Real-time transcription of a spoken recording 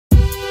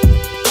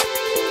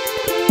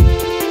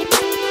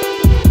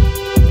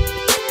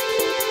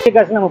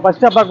காசு நம்ம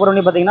ஃபர்ஸ்ட் பார்க்க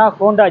போறோம்னு பாத்தீங்கன்னா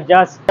ஹோண்டா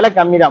ஜாஸ் விலை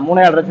கம்மி தான்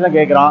 3000 லட்சம்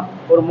கேட்கறோம்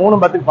ஒரு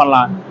 310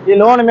 பண்ணலாம் இது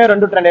லோனுமே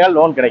 2.2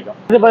 லோன் கிடைக்கும்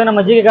இது பாத்தீங்கன்னா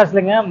நம்ம ஜிகே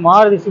காசுலங்க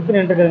மாருதி ஸ்விஃப்ட்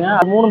இருக்குதுங்க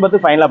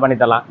 310 ஃபைனலா பண்ணி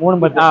தரலாம்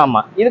 310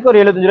 ஆமா இதுக்கு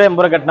ஒரு 75 ரூபாய்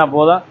 80 ரூபாய் கட்டினா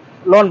போதும்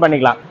லோன்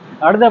பண்ணிக்கலாம்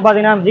அடுத்து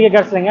பாத்தீங்கன்னா ஜிகே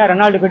காசுலங்க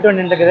ரெனால்ட் பிட்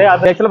இருக்குது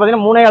அது ஆக்சுவலா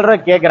பாத்தீங்கன்னா 3000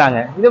 ரூபாய் கேட்கறாங்க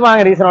இது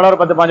வாங்க ரீசனோட ஒரு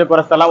 10-15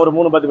 குறைச்சலாம் ஒரு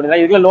 310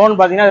 பண்ணிடலாம் இதுல லோன்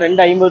பாத்தீங்கன்னா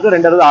 250 to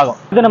 260 ஆகும்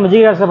இது நம்ம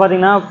ஜிகே காசுல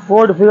பாத்தீங்கன்னா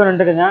ஃபோர்ட் ஃபியூர்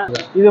இருக்குங்க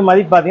இது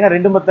மதிப்பு பாத்தீங்கன்னா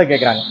 210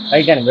 கேக்குறாங்க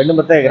ரைட் ஹேண்ட்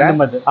 210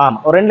 கேக்குறாங்க ஆமா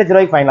ஒரு 2 லட்சம்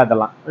ரூபாய்க்கு ஃபைனலா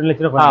தரலாம் 2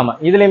 லட்சம் ரூபாய் ஆமா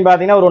இதுலயும்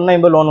பாத்தீங்கன்னா ஒரு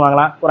 150 லோன்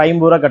வாங்கலாம் ஒரு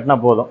 50 ரூபாய் கட்டினா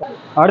போதும்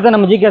அடுத்து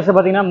நம்ம ஜிகே காசுல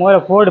பாத்தீங்கன்னா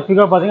முதல்ல ஃபோர்ட்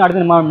ஃபியூர் பாத்தீங்கன்னா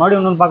அடுத்து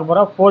மறுபடியும் இன்னொன்னு பார்க்க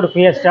போறோம் ஃபோர்ட்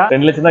ஃபியஸ்டா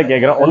 2 லட்சம் தான்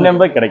கேக்குறோம்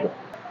 180 கிடைக்கும்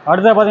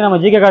அடுத்த பாத்தீங்கன்னா நம்ம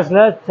ஜிகே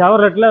காசுல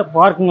செவர்லெட்ல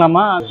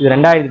பார்க்குங்களாமா இது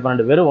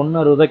 2012 பேர்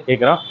 160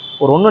 கேட்கறோம்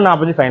ஒரு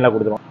 140 ஃபைனலா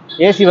கொடுத்துருவோம்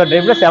ஏசி வர்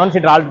டைப்ல 7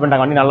 சீட்டர் ஆல்ட்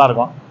பண்ணிட்டாங்க வண்டி நல்லா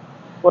இருக்கும்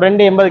ஒரு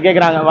 280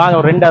 கேட்கறாங்க வாங்க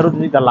ஒரு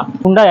 265 தரலாம்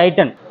ஹுண்டாய்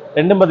i10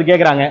 280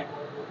 கேட்கறாங்க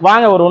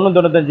வாங்க ஒரு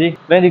 195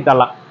 ரேஞ்சுக்கு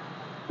தரலாம்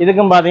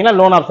இதுக்கும் பாத்தீங்கன்னா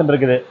லோன் ஆப்ஷன்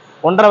இருக்குது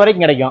 1.5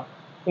 வரைக்கும் கிடைக்கும்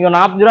நீங்க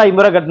 40 ரூபாய்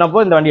 50 ரூபாய்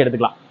கட்டினப்போ இந்த வண்டி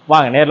எடுத்துக்கலாம்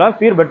வாங்க நேர்ல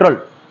பியூர் பெட்ரோல்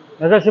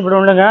மெகாசிபிள்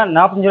உண்டுங்க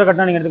 45 ரூபாய்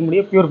கட்டினா நீங்க எடுக்க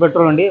முடியும் பியூர்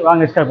பெட்ரோல் வண்டி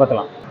வாங்க எக்ஸ்ட்ரா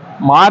பார்த்தலாம்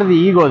மாருதி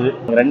ஈகோது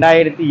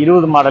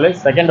 2020 மாடல்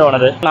செகண்ட்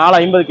ஓனர்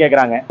 450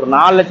 கேட்கறாங்க ஒரு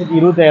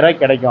 4,20,000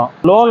 ரூபாய் கிடைக்கும்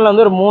லோன்ல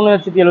வந்து ஒரு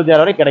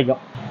 3,70,000 வரை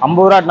கிடைக்கும்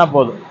 50 ரூபாய்னா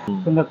போதும்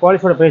இந்த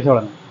குவாலிட்டியோட பிரைஸ்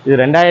எவ்வளவு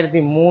இது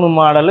 2003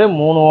 மாடல்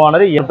 3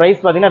 ஓனர்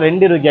பிரைஸ் பாத்தீங்கன்னா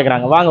 2.20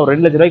 கேட்கறாங்க வாங்க ஒரு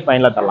 2 லட்சம் ரூபாய்க்கு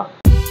ஃபைனலா தரலாம்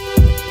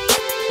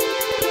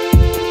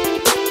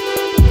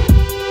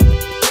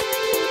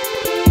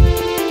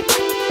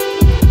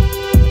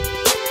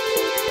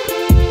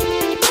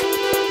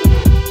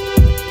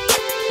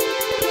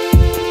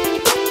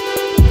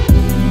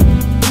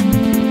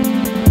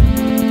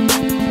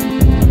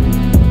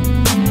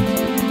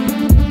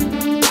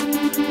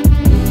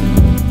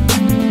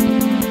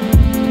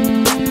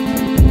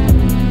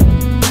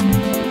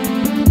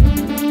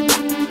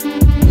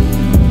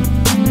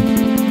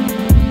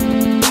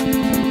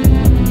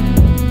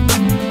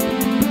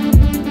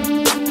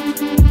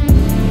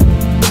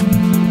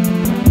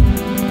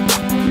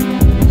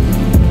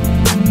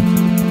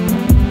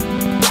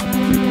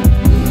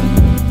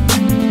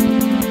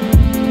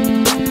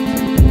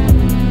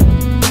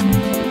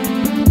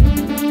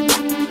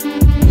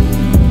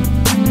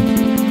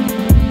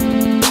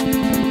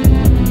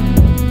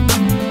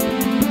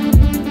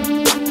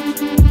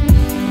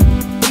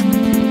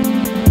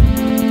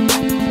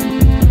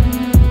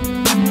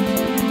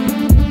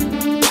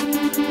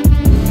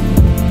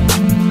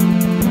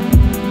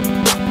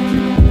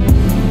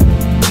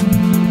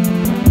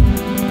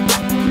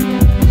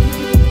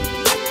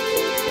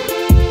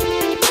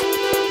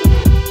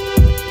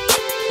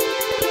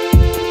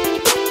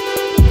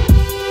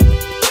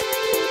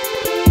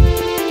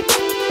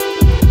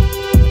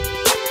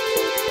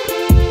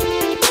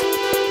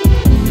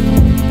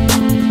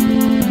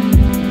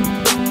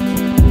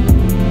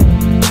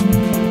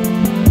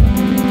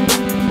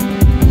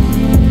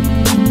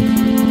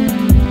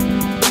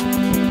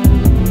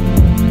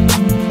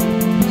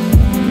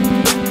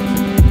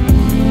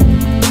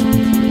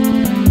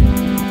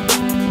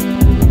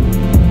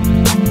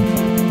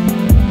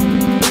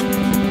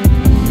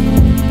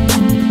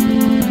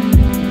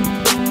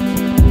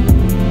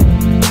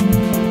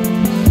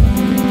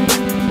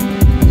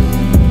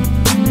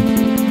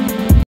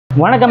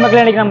வணக்கம்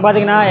மக்களே இன்னைக்கு நம்ம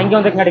பாத்தீங்கன்னா எங்க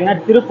வந்து கேட்டீங்கன்னா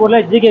திருப்பூர்ல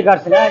ஜிகே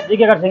கார்ஸ்ங்க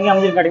ஜிகே கார்ஸ் எங்க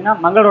அமைஞ்சிருக்கு கேட்டீங்கன்னா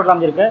மங்கள ரோட்ல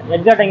அமைஞ்சிருக்கு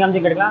எக்ஸாக்ட் எங்க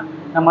அமைஞ்சிருக்கு கேட்டீங்கன்னா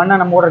நம்ம அண்ணா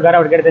நம்ம ஓடுற காரை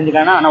அப்படி கேட்டு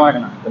தெரிஞ்சுக்கலாம் அண்ணா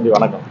வணக்கம் தம்பி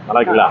வணக்கம் நல்லா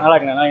இருக்கீங்களா நல்லா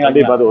இருக்கேன்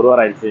தம்பி பார்த்து ஒரு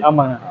வாரம் ஆயிடுச்சு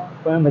ஆமாங்க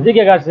இப்போ நம்ம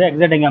ஜிகே கார்ஸ்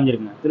எக்ஸாக்ட் எங்க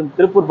அமைஞ்சிருக்குங்க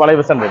திருப்பூர் பழைய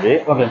பஸ் ஸ்டாண்ட் இருக்கு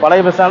ஓகே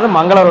பழைய பஸ் ஸ்டாண்ட்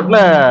மங்கள ரோட்ல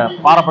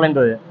பாரப்பாளையம்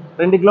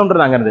 2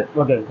 கிலோமீட்டர் அங்க இருந்து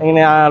ஓகே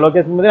நீங்க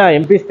லொகேஷன் வந்து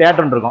எம்பிஎஸ்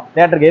தியேட்டர் இருக்கும்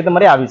தியேட்டருக்கு ஏற்ற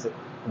மாதிரி ஆஃபீஸ்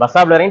பஸ்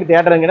ஸ்டாப்ல இறங்கி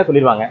தியேட்டர் எங்கன்னு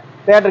சொல்லிடுவாங்க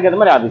தியேட்டருக்கு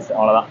ஏற்ற மாதிரி ஆஃபீஸ்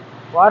அவ்வளவுதான்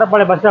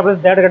வாரப்பாளையம் பஸ் ஸ்டாப்ல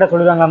தேட்டர் கிட்ட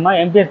சொல்லுவாங்கம்மா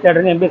எம்பிஎஸ்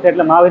தேட்டர் எம்பிஎஸ்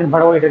தேட்டர்ல மாவீரன்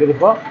படம் ஓடிட்டு இருக்குது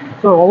இப்போ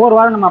ஸோ ஒவ்வொரு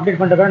வாரம் நம்ம அப்டேட்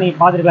பண்ணிட்டு நீங்க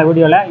பாத்துருக்கலாம்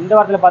வீடியோல இந்த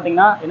வாரத்தில்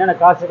பாத்தீங்கன்னா என்னென்ன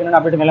காசு என்னென்ன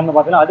அப்டேட் எல்லாமே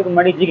பார்த்தோம் அதுக்கு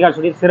முன்னாடி ஜிகே கார்ஸ்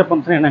சொல்லி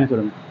சிறப்பம்சம் என்னன்னு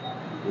சொல்லுங்க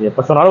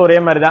எப்போ சொன்னாலும் ஒரே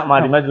மாதிரி தான்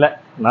மாறி மாதிரில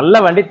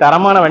நல்ல வண்டி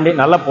தரமான வண்டி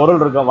நல்ல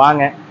பொருள் இருக்கும்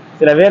வாங்க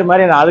சில பேர்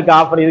மாதிரி அதுக்கு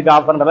ஆஃபர் இதுக்கு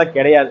ஆஃபர்ன்றதா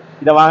கிடையாது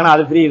இதை வாங்கினா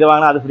அது ஃப்ரீ இதை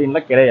வாங்கினா அது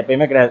ஃப்ரீலாம் கிடையாது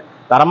எப்பயுமே கிடையாது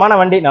தரமான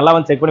வண்டி நல்லா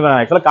வந்து செக் பண்ணி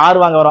ஆக்சுவலாக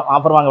கார் வாங்க வரோம்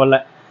ஆஃபர் வாங்க வரல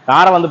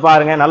காரை வந்து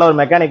பாருங்க நல்ல ஒரு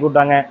மெக்கானிக்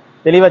கூட்டாங்க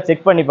தெளிவாக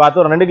செக் பண்ணி பார்த்து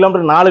ஒரு 2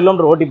 கிலோமீட்டர் 4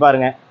 கிலோமீட்டர் ஓட்டி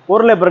பாருங்க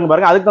பொருளை பிறகு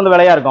பாருங்க அதுக்கு தகுந்த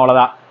விலையா இருக்கும்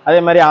அவ்வளோதான் அதே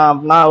மாதிரி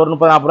நான் ஒரு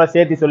 30-40 ரூபா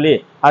சேர்த்து சொல்லி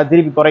அதை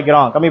திருப்பி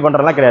குறைக்கிறோம் கம்மி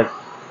பண்ணுறதுலாம் கிடையாது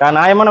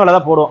நியாயமான விலை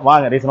தான் போடுவோம்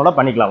வாங்க ரீசனோட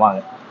பண்ணிக்கலாம்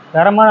வாங்க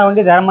தரமான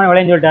வண்டி தரமான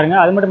விலைன்னு சொல்லிட்டாருங்க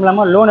அது மட்டும்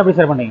இல்லாமல் லோன் எப்படி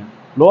சார் பண்ணுறீங்க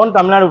லோன்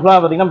தமிழ்நாடு ஃபுல்லாக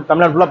பார்த்தீங்கன்னா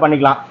தமிழ்நாடு ஃபுல்லாக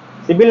பண்ணிக்கலாம்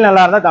சிபில்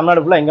நல்லா இருந்தால்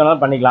தமிழ்நாடு ஃபுல்லாக எங்கே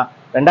வேணாலும் பண்ணிக்கலாம்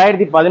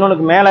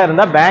 2011 மேலே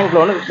இருந்தால் பேங்க்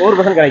லோனு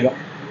 100% கிடைக்கும்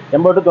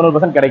 80 to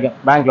 90% கிடைக்கும்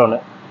பேங்க் லோனு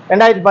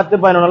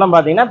 2010-11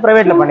 பார்த்தீங்கன்னா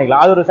ப்ரைவேட்டில்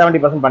பண்ணிக்கலாம் அது ஒரு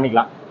 70%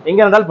 பண்ணிக்கலாம்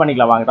எங்கே இருந்தாலும்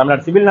பண்ணிக்கலாம் வாங்க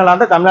தமிழ்நாடு சிபில் நல்லா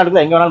இருந்தால்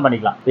தமிழ்நாட்டுக்குள்ள எங்கே வேணாலும்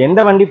பண்ணிக்கலாம் எந்த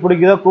வண்டி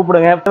பிடிக்குதோ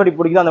கூப்பிடுங்க எந்த வண்டி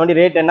பிடிக்குதோ அந்த வண்டி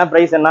ரேட் என்ன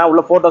ப்ரைஸ் என்ன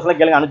உள்ள ஃபோட்டோஸ்லாம்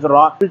கேளுங்க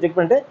அனுப்பிச்சிடுறோம் செக்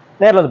பண்ணிட்டு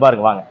நேரில் வந்து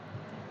பாருங்க வாங்க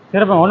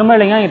சிறப்பு ஒன்றுமே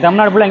இல்லைங்க நீங்கள்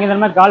தமிழ்நாடு ஃபுல்லாக எங்கே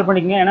இருந்தாலும் கால்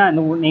பண்ணிக்கங்க ஏன்னா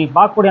நீங்கள்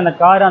பார்க்கக்கூடிய அந்த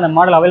கார் அந்த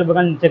மாடல்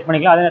அவைலபிள் செக்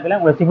பண்ணிக்கலாம் அதே நேரத்தில்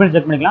உங்களை சிபில்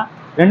செக் பண்ணிக்கலாம்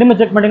ரெண்டுமே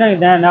செக்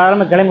பண்ணிங்கன்னா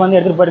நேரமாக கிளம்பி வந்து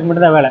எடுத்துகிட்டு போயிட்டு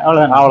மட்டும் தான் வேலை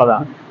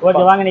அவ்வளோதான்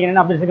ஓகே வாங்க நீங்கள்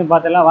என்ன அப்படி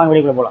பார்த்துலாம் வாங்க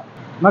வெளியே போகலாம்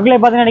மக்களே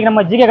பார்த்தீங்கன்னா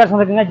நம்ம GK cars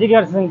வந்துருக்குங்க. GK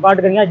cars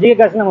பாட்டுக்கிறீங்க. GK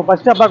cars நம்ம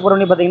ஃபர்ஸ்ட் பார்க்க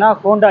போகிற பார்த்தீங்கன்னா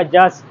ஹோண்டா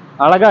ஜாஸ்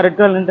அழகா ரெட்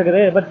கலர் இருக்குது.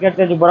 இதை பற்றி கேட்டு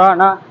தெரிஞ்சு போகிறோம்.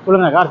 நான்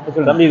சொல்லுங்க கார்ஸ் பற்றி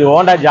சொல்லுங்க. இது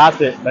ஹோண்டா ஜாஸ்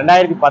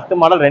 2010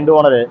 மாடல் 2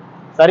 ஓனர்,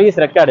 சர்வீஸ்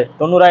ரெக்கார்டு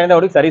 90,000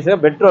 ஓடி service,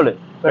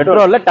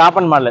 பெட்ரோல்ல top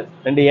and model,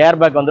 2 air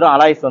bag வந்துடும்,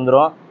 அலாய்ஸ்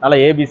வந்துடும், நல்ல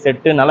ஏபி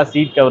செட்டு, நல்ல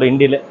சீட் கவர்,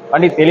 இண்டியில்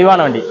வண்டி தெளிவான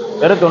வண்டி.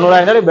 வெறும்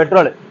 90,000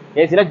 பெட்ரோல்,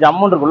 ஏசியில்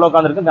ஜம்முன்னு உள்ள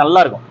உட்காந்துருக்கு,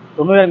 நல்லா இருக்கும்.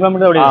 90,000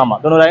 கிலோமீட்டர். ஆமா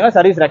 90,000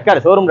 service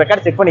record, showroom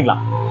record check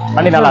பண்ணிக்கலாம்.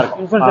 வண்டி நல்லா இருக்கும்.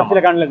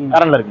 இன்சூரன்ஸ்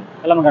கரண்ட்ல இருக்கு,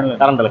 எல்லாமே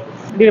கரண்ட்ல இருக்கு.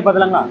 இண்டியில்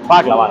பார்த்தலாங்களா?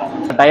 பார்க்கலாம் வாங்க.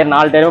 டயர்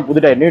 4 டயரும் புது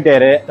டயர், நியூ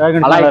டயர்,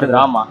 அலாய்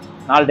வந்துடும். ஆமா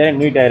 4 டயர்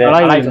நியூ டயர்,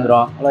 அலாய்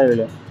வந்துடும்.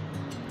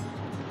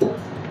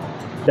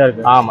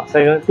 ஆமா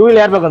சரி. 2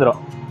 வீல் ஏர் பேக் வந்துடும்,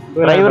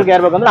 டிரைவருக்கு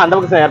ஏர் பேக் வந்துடும், அந்த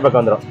பக்கம் ஏர் பேக்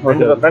வந்துடும்,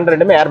 ஃப்ரண்ட்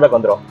ரெண்டுமே ஏர் பேக்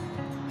வந்துடும்.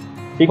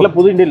 சீட்ல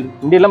புது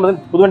இண்டியெல்லாம்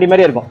புது வண்டி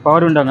மாதிரியே இருக்கும்.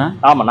 பவர் விண்டோங்க.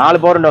 ஆமா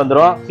 4 பவர் விண்டோ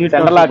வந்துடும்,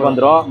 சென்டர் லாக்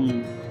வந்துடும்,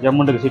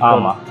 ஜம்முண்டுக்கு சீட்.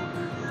 ஆமா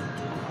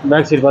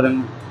பேக் சீட்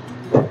பாருங்க,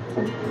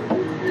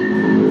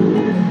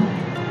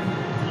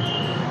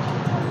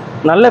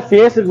 நல்ல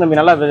ஃபேஸ் இருக்கு தம்பி.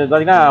 நல்லா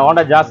பாத்தீங்கன்னா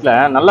ஹோண்டா ஜாஸ்ல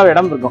நல்ல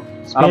இடம் இருக்கும்.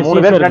 3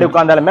 பேர் பின்னாடி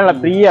உட்கார்ந்தாலுமே நல்லா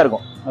ஃப்ரீயா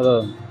இருக்கும்.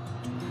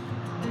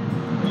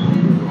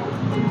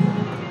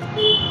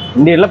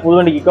 இண்டியன்ல புது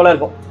வண்டிக்கு ஈக்குவலா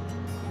இருக்கும்.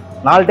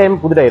 4 டைம்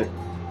புது டயர்.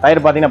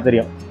 டயர் பாத்தீங்கன்னா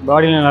தெரியும்.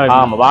 பாடி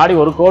ஆமா பாடி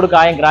ஒரு கோடு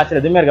காயம் கிராச்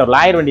எதுவுமே இருக்காது.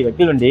 லாயர் வண்டி,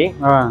 வக்கீல் வண்டி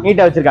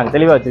நீட்டா வச்சிருக்காங்க,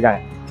 தெளிவா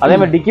வச்சிருக்காங்க. அதே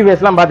மாதிரி டிக்கி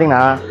பேஸ் எல்லாம்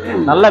பாத்தீங்கன்னா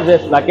நல்ல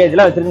பேஸ், லக்கேஜ்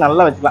எல்லாம் வச்சிருக்கு,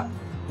 நல்லா வச்சுக்கலாம்.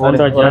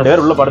 2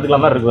 பேர் உள்ள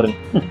படுத்துக்கலாம் மாதிரி இருக்கு பாருங்க,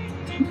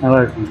 நல்லா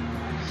இருக்கு.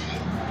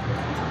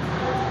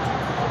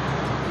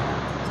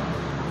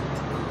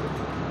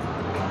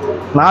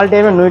 நாலு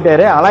டைமே நியூ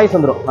டயர், அலாய்ஸ்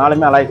வந்துடும்,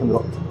 4மே அலாய்ஸ்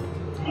வந்துடும்.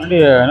 வண்டி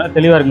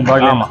தெளிவா இருக்கு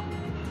பாடி. ஆமா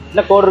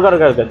இல்ல கோடு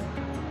இருக்காது.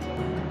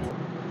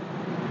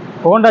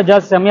 ஹோண்டா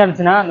ஜாஸ் செம்மையா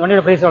இருந்துச்சுன்னா அந்த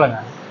வண்டியோட பிரைஸ் எவ்வளோங்க?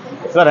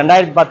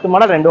 2010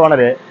 மாடல் 2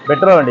 ஓனர்,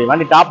 பெட்ரோல் வண்டி,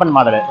 வண்டி டாப் அண்ட்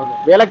மாடல்,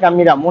 விலை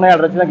கம்மி தான்,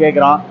 3,000 லட்சம் தான்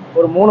கேட்குறோம்.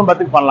 ஒரு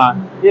 3,10 பண்ணலாம்.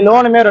 இது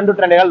லோனுமே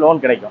 2-2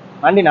 லோன் கிடைக்கும்.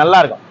 வண்டி நல்லா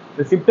இருக்கும்.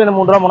 இது ஷிஃப்ட்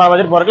 3 ரூபா 3,000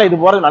 பட்ஜெட் போறதுல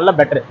இது போறது நல்ல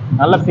பெட்டர்,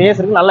 நல்ல ஃபேஸ்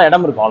இருக்கு, நல்ல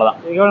இடம் இருக்கும்.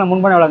 அவ்வளவுதான். எவ்வளோ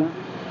முன்பணம் எவ்வளோங்க?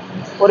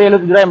 ஒரு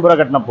 75 ரூபா 80 ரூபா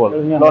கட்டினா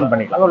போதும், லோன்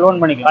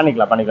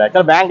பண்ணிக்கலாம்.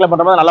 ஆக்சுவலா பேங்க்ல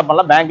பண்றது நல்லா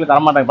பண்ணலாம். பேங்க்ல தர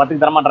மாட்டாங்க,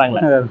 10க்கு தர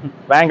மாட்டாங்களே.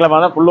 பேங்க்ல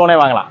பார்த்தா ஃபுல் லோனே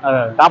வாங்கலாம்.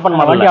 டாப் அண்ட்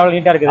மாடல் வண்டி அவ்வளவு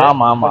நீட்டா இருக்குது.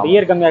 ஆமா ஆமா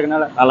இயர் கம்மியா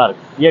இருக்கனால நல்லா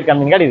இருக்கு. இயர்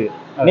கம்மி காடி இது.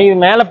 நீங்க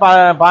மேல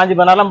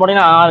 5-10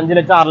 போனீங்கன்னா 5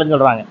 லட்சம் 6 லட்சம்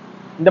சொல்றாங்க.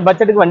 இந்த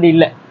பட்ஜெட்டுக்கு வண்டி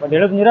இல்ல. பட்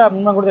 75 ரூபா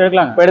முன்பணம் கொடுத்து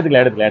எடுக்கலாம்.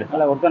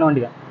 எடுத்துக்கலாம். ஒருத்தான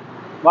வண்டி தான்.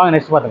 வாங்க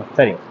நெக்ஸ்ட் பார்த்துக்கலாம்.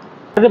 சரி,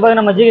 அடுத்து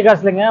பார்த்தீங்கன்னா நம்ம ஜிகே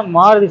கார்ஸ்லங்க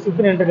மாருதி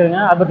ஸ்விஃப்ட் இருக்குதுங்க.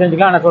 அதை பத்தி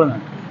தெரிஞ்சுக்கலாம். நான் சொல்லுங்க.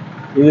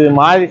 இது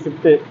Maruti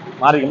Swift,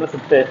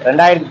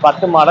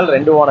 2010 model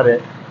 2 owner,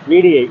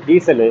 VDI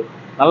diesel,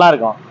 நல்லா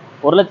இருக்கும்.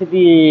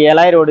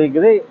 1,07,000 ஓடி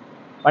இருக்குது.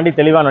 வண்டி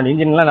தெளிவான வண்டி,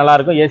 இன்ஜின்லாம் நல்லா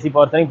இருக்கும். AC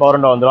power steering, power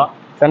window வந்துடும்.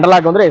 சென்ட்ரல்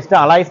லாக் வந்து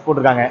எக்ஸ்ட்ரா அலாய்ஸ்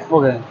போட்டிருக்காங்க.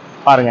 ஓகே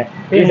பாருங்க,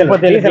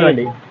 டீசல்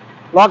வண்டி.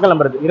 Local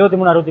number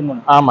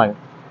 2363. ஆமாங்க,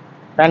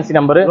 fancy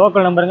number,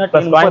 local நம்பருங்க.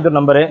 Coimbatore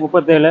number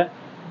 37.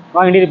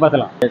 வாங்க இண்டியில்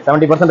பார்த்தலாம்.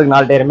 70% இருக்கு.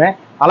 4 டயருமே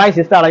அலாய்ஸ்,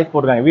 எக்ஸ்ட்ரா அலாய்ஸ்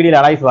போட்டிருக்காங்க. வீடியோல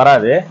அலாய்ஸ்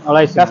வராது.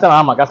 அலாய்ஸ்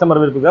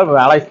கஸ்டமர்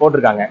விருப்பத்துக்கு அலாய்ஸ்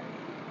போட்டிருக்காங்க.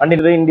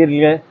 வண்டி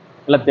இன்டீரியர்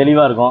எல்லாம்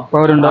தெளிவா இருக்கும்.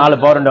 4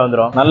 பவர் விண்டோ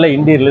வந்துடும். நல்ல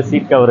இன்டீரியர்,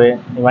 சீட் கவர்.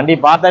 வண்டி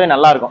பார்த்தாவே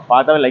நல்லா இருக்கும்,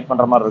 பார்த்தாவே லைக்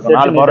பண்ற மாதிரி இருக்கும்.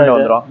 4 பவர் விண்டோ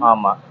வந்துடும்.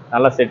 ஆமா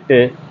நல்ல செட்டு.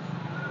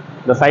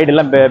 இந்த சைடு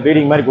எல்லாம்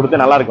பீடிங் மாதிரி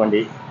கொடுத்து நல்லா இருக்கும்.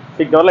 வண்டி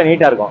சீட் கவர்ல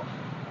நீட்டா இருக்கும்.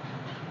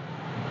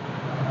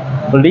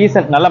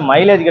 டீசன்ட், நல்ல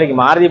மைலேஜ்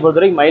கிடைக்கும். மாருதி பொறுத்த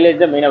வரைக்கும் மைலேஜ்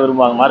தான் மெயினா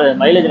விரும்புவாங்க.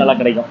 மைலேஜ் நல்லா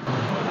கிடைக்கும்.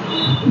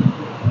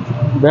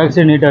 பேக்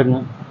சைடு நீட்டா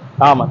இருக்குங்க.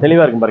 ஆமா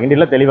தெளிவா இருக்கும் பாருங்க,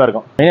 இண்டியர்ல தெளிவா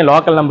இருக்கும்.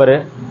 லோக்கல் நம்பரு,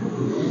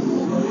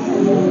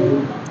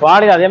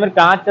 பாடி அதே மாதிரி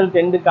காய்ச்சல்,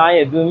 தெண்டு,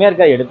 காயம் எதுவுமே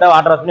இருக்காது. எடுத்தா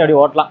வாட்டர் வாஷ் பண்ணி அப்படி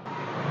ஓட்டலாம்.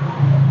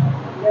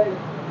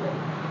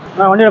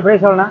 வண்டியோட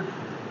பிரைஸ் எவ்வளோண்ணா?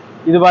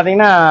 இது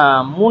பாத்தீங்கன்னா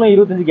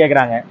 3,25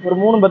 கேட்குறாங்க. ஒரு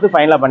 3,10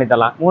 ஃபைனலா பண்ணி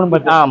தரலாம்.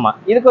 3,10. ஆமா,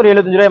 இதுக்கு ஒரு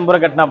 75 ரூபா 80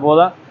 ரூபா கட்டினா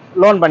போதும்.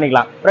 லோன்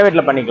பண்ணிக்கலாம்,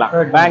 பிரைவேட்ல பண்ணிக்கலாம்.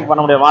 பேங்க்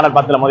பண்ண முடியாது. மாடல்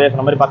 10ல முதல்ல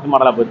சொன்ன மாதிரி 10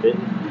 மாடலா போச்சு.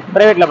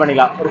 பிரைவேட்ல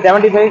பண்ணிக்கலாம். ஒரு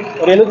 75,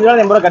 ஒரு 75 ரூபா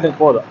 80 ரூபா கட்டி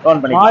போதும், லோன்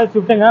பண்ணிக்கலாம். மால்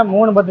ஸ்விஃப்ட்டுங்க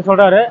 3,10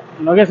 சொல்றாரு.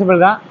 நெகோசியபிள்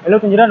தான்.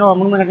 75 ரூபா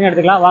முன்பணம் கட்டி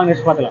எடுத்துக்கலாம். வாங்க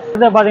நெக்ஸ்ட் பார்த்துக்கலாம்.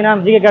 இது பாத்தீங்கன்னா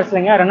ஜிகே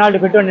கார்ஸ்லங்க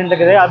ரெனால்டு பிட் வண்டி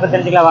இருக்குது. அதை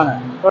தெரிஞ்சுக்கலாம் வாங்க.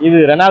 இது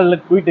ரெனால்டு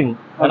குயிட்டுங்க.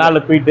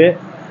 ரெனால்டு குயிட்டு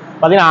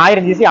பாத்தீங்கன்னா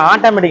 1000 GC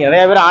ஆட்டோமேட்டிக்.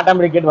 நிறைய பேர்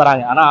ஆட்டோமேட்டிக் கேட்டு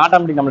வராங்க. ஆனா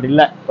ஆட்டோமேட்டிக் நம்மளுக்கு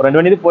இல்ல. ஒரு 2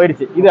 வண்டி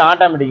போயிடுச்சு. இது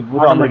ஆட்டோமேட்டிக்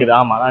புது வந்துருக்குது.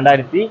 ஆமா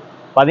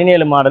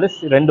 2017 மாடல்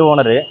 2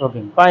 ஓனர்.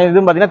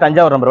 இது பாத்தீங்கன்னா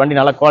தஞ்சாவூர் நம்பர். வண்டி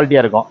நல்ல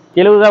குவாலிட்டியா இருக்கும்.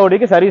 70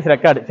 ஓடிக்கு சர்வீஸ்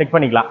ரெக்கார்டு செக்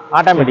பண்ணிக்கலாம்.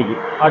 ஆட்டோமேட்டிக்.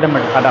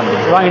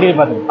 வாங்க இண்டியில்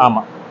பாத்துங்க.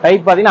 ஆமா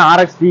டைப் பாத்தீங்கன்னா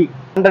RXT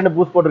 2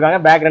 பூஸ்ட் போட்டிருக்காங்க.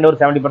 பேக் 2 ஒரு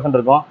 70%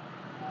 இருக்கும்.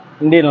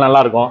 இண்டியல்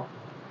நல்லா இருக்கும்.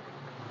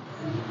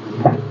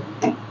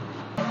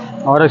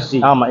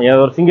 RXT. ஆமா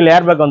ஒரு சிங்கிள்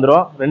ஏர் பேக்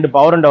வந்துடும், 2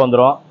 பவர் விண்டோ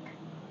வந்துடும்,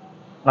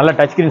 நல்ல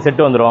டச் ஸ்கிரீன்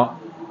செட் வந்துடும்.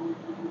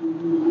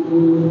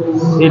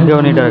 சீட்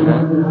கவர் நீட்டா இருக்கு,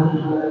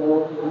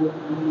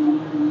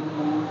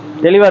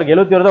 தெளிவா இருக்கு.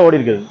 71 தான் ஓடி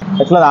இருக்குது.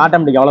 ஆக்சுவலா அது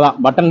ஆட்டோமேட்டிக், அவ்வளவுதான்.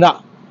 பட்டன் தான்.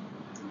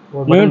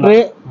 நியூட்ரு,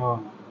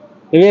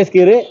 ரிவர்ஸ்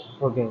கியர்.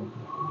 ஓகே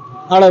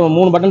அவ்வளோ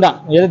 3 பட்டன் தான்.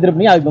 எது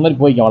திருப்பி அதுக்கு மாதிரி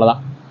போய்க்கும்,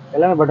 அவ்வளவுதான்.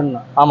 எல்லாமே பட்டன்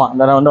தான். ஆமா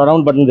இந்த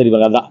ரவுண்ட் பட்டன் தெரியும்,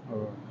 அதுதான்.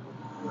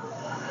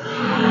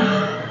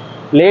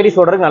 லேடிஸ்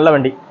ஓடுறதுக்கு நல்ல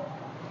வண்டி.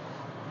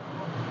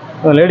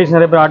 லேடிஸ்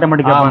நிறைய பேர்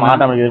ஆட்டோமேட்டிக்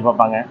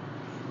எதிர்பார்ப்பாங்க.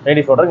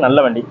 லேடிஸ் ஓடுறதுக்கு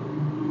நல்ல வண்டி.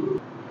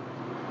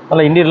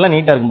 நல்ல இன்டீரியர்லாம்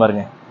நீட்டா இருக்கும்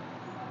பாருங்க.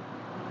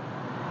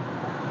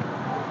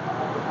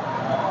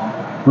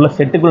 உள்ள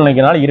செட்டுக்குள்ள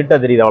நிற்கிறனால இருட்டா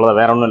தெரியுது, அவ்வளோதான்,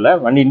 வேற ஒன்றும் இல்லை.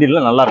 வண்டி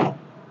இன்டீரியர்ல நல்லா இருக்கும்.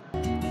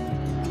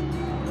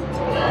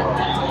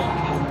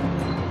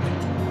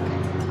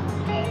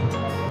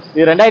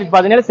 இது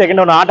 2017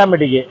 செகண்ட் ஒன்று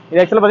ஆட்டோமேட்டிக். இது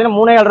ஆக்சுவலாக பார்த்தீங்கன்னா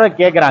 3,000 ரூபாய்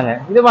கேட்குறாங்க.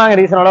 இது வாங்க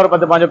ரீசனோட ஒரு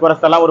 10-15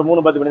 குறைச்சலாம், ஒரு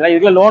 3-10 பண்ணி.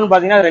 இதுல லோன்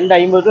பார்த்தீங்கன்னா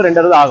 250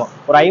 260 ஆகும்.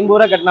 ஒரு 50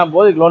 ரூபா கட்டினா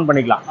போது இதுக்கு லோன்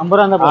பண்ணிக்கலாம்.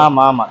 50 ரூபா?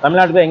 ஆமா ஆமா,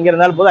 தமிழ்நாட்டுக்கு எங்க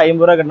இருந்தாலும் போது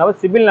 50 ரூபா கட்டினா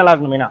சிபில் நல்லா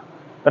இருக்கணும். மெயினா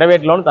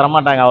பிரைவேட் லோன்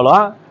தரமாட்டாங்க அவ்வளோ,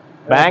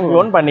 பேங்க்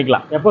லோன்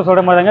பண்ணிக்கலாம். எப்போ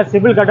சொல்ற மாதிரி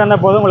சிபில் கட்டினா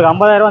போதும், உங்களுக்கு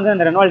 50,000 வந்து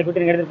இந்த ரெனோவல்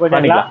டிக்கெட் எடுத்துட்டு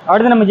போயிட்டு.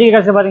 அடுத்து நம்ம ஜிகே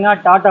கார்ஸ் பார்த்தீங்கன்னா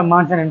டாடா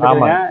மான்சன்.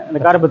 இந்த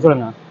காரை பற்றி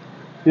சொல்லுங்க.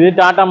 இது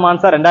Tata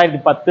Monza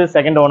 2010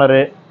 second owner,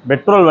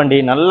 petrol வண்டி,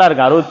 நல்லா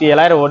இருக்கும்.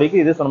 67,000 ஓடிக்கு.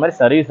 இது சொன்ன மாதிரி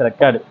சர்வீஸ்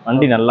ரெக்கார்டு.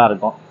 வண்டி நல்லா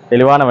இருக்கும்,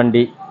 தெளிவான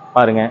வண்டி.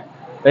 பாருங்க,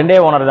 2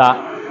 ஓனர் தான்,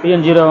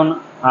 TN01.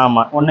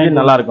 ஆமா, ஒன்னு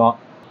நல்லா இருக்கும்,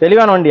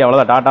 தெளிவான வண்டி.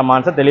 அவ்வளோதான், டாடா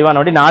மான்சா தெளிவான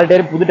வண்டி. 4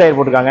 டயர் புது டயர்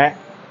போட்டிருக்காங்க,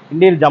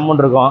 இண்டியல்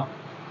ஜம்முன்னு இருக்கும்.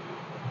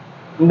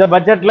 இந்த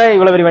பட்ஜெட்ல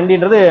இவ்வளோ பெரிய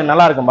வண்டின்றது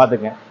நல்லா இருக்கும்.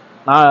 பார்த்துக்கங்க,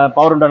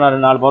 பவர் விண்டோ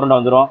 4 பவர் விண்டோ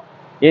வந்துடும்,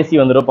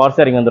 ஏசி வந்துடும், பவர்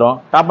ஸ்டேரிங் வந்துடும்.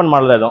 டாப் அண்ட்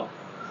மாடல் எதுவும்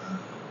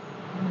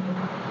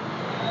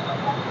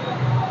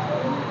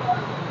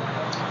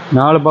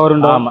 4 பவர்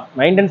விண்டோ. ஆமா,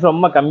 மெயின்டெனன்ஸ்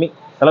ரொம்ப கம்மி,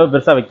 செலவு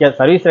பெருசாக வைக்காது.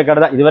 சர்வீஸ்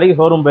ரெக்கார்டு தான். இது வரைக்கும்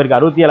ஷோரூம் போயிருக்கு,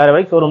 67,000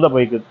 வரைக்கும் ஷோரூம் தான்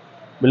போயிருக்கு.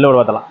 பில்லோட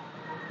பார்த்தலாம்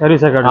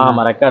சர்வீஸ் ரெக்கார்டு.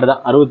 ஆமா, ரெக்கார்டு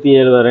தான்.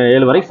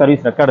 67 வரைக்கும்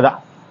சர்வீஸ் ரெக்கார்டு தான்.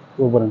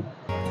 சூப்பர்,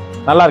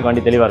 நல்லா இருக்கும்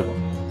வண்டி, தெளிவாக இருக்கும்.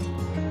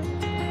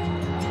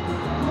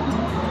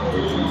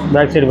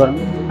 பேக் சைடு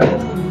பாருங்க,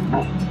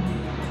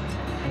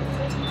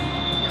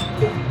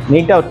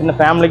 நீட்டாக ஒரு சின்ன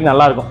ஃபேமிலிக்கு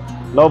நல்லா இருக்கும்,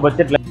 லோ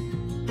பட்ஜெட்ல.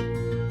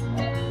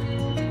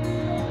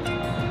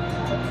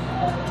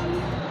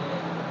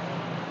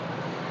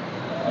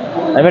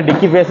 அதே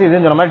டிக்கி பேஸ்,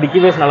 இதுன்னு சொன்ன மாதிரி டிக்கி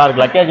பேஸ் நல்லா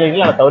இருக்கு. லக்கேஜ்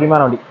நல்லா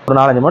சௌரியமான வண்டி. ஒரு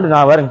 4-5 மூட்டை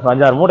நான் வருங்க,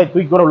 5-6 மூட்டை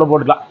தூக்கி கூட உள்ள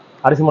போட்டுக்கலாம்.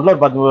 அரிசி மூட்டில்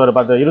ஒரு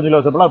 10-20 கிலோ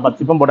வச்சப்பலாம் ஒரு 10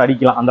 சிப்பம் போட்டு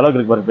அடிக்கலாம், அந்த அளவுக்கு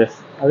இருக்கு பேஸ்.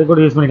 அது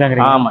கூட யூஸ்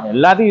பண்ணிக்கலாம். ஆமா,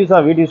 எல்லாத்தையும் யூஸ்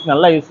ஆகும், வீட்டு யூஸ்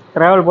நல்லா யூஸ்,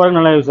 டிராவல் போகிறதுக்கு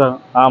நல்லா யூஸ் ஆகும்.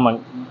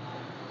 ஆமாங்க,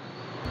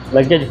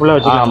 லக்கேஜ் ஃபுல்லாக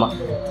வச்சு. ஆமாம்,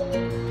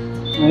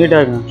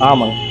 நீட்டாக இருக்குங்க.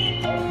 ஆமாங்க,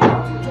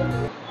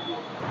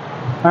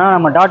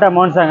 நம்ம டாடா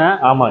மான்சாங்க.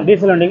 ஆமா,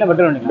 டீசல் வண்டிங்க,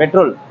 பெட்ரோல் வண்டிங்க.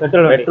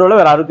 பெட்ரோல்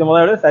வேற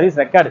 69,000 சர்வீஸ்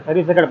ரெக்கார்டு.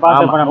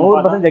 பார்த்து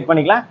 100% செக்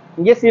பண்ணிக்கலாம்.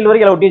 இங்கே சீல்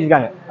வரைக்கும் ஒட்டி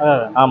வச்சிருக்காங்க.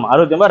 ஆமா,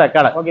 69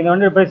 ரெக்கார்டு. ஓகே, இந்த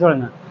வண்டி பிரைஸ்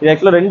சொல்லுங்க. இது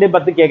ஆக்சுவலா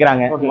 210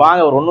 கேக்குறாங்க.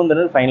 வாங்க, ஒரு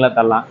 1 ஃபைனலா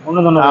தரலாம்.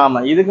 1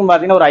 ஆமா, இதுக்கும்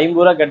பாத்தீங்கன்னா ஒரு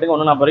 50 ரூபா கட்டுங்க,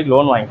 140 ரூபாய்க்கு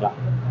லோன் வாங்கிக்கலாம்.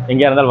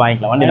 எங்க இருந்தாலும்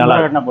வாங்கிக்கலாம். வண்டி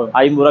நல்லா கட்டினா போதும்,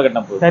 50 ரூபா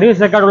கட்டினா போதும்.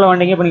 சர்வீஸ் ரெக்கார்டு உள்ள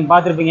வண்டிங்க. இப்போ நீங்க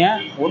பாத்துருப்பீங்க,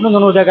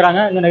 190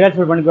 கேட்கறாங்க. இந்த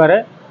நெகோசியேட் பண்ணிக்குவாரு.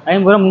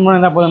 50 ரூபா முன்னாடி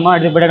இருந்தால் போதுமா?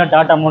 அடுத்து போய்ட்டாங்க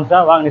டாடா மான்சா.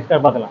 வாங்க நெக்ஸ்ட்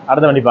பார்க்கலாம்,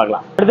 அடுத்த வண்டி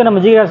பார்க்கலாம். அடுத்து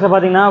நம்ம ஜிகே கார்ஸ்ல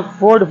பார்த்தீங்கன்னா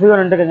ஃபோர்டு ஃபிகோ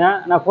இருக்குங்க.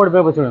 நான் ஃபோர்டு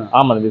பேப்பர் சொல்லுங்க.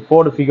 ஆமாம், இது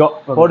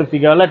ஃபோர்டு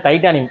ஃபிகோவில்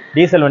டைட்டானியம்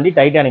டீசல் வண்டி,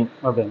 titanium.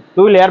 Okay,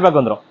 2 wheel air bag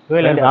வந்துடும்.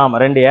 ஆமாம்,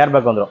 2 ஏர்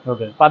பேக் வந்துடும்.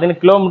 ஓகே,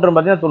 பார்த்தீங்கன்னா கிலோமீட்டர்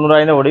பார்த்தீங்கன்னா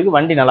 90,000 ஓடிக்கு.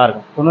 வண்டி நல்லா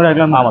இருக்கும். 90,000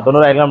 கிலோமீட்டர். ஆமாம்,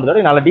 90,000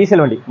 கிலோமீட்டர். நல்ல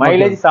டீசல் வண்டி.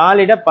 மைலேஜ்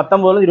சாலிடா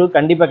 19-20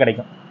 கண்டிப்பாக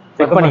கிடைக்கும்.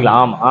 செக் பண்ணிக்கலாம்.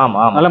 ஆமா ஆமா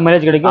ஆமா, நல்ல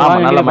மைலேஜ்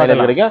கிடைக்கும். நல்ல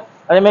மைலேஜ் கிடைக்கும்.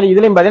 அதே மாதிரி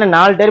இதுலயும் பாத்தீங்கன்னா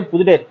 4 டயர்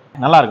புது டயர்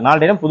நல்லா இருக்கும். 4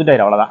 டயரும் புது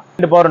டயர், அவ்வளவுதான்.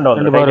 2 பவர் விண்டோ,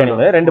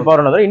 2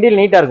 பவர் விண்டோ. இண்டியல்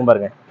நீட்டா இருக்கும்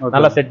பாருங்க.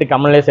 நல்ல செட்,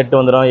 கம்மல்லே செட்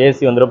வந்துடும்,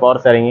 ஏசி வந்துடும், power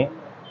steering,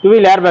 2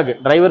 wheel air bag.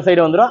 Driver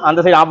side வந்துடும்,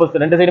 அந்த சைடு ஆப்போசிட்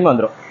 2 சைடுமே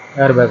வந்துடும்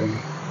air bag.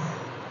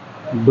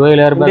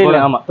 Dual air bag.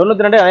 ஆமா,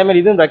 92. அதே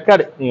மாதிரி இதுவும்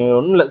ரெக்கார்டு. நீங்க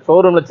ஒண்ணும் இல்ல,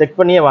 ஷோரூம்ல செக்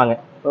பண்ணியே வாங்க.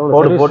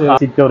 போட்டு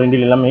சீட் கவர்,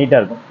 இண்டியல் எல்லாமே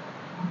நீட்டா இருக்கும்.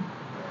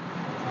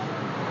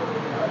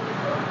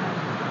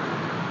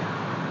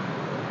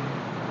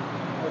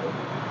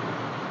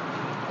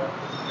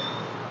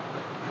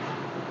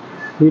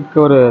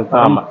 ஒரு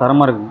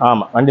தரமா இருக்கு.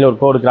 ஆமா, வண்டியில ஒரு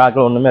கோடு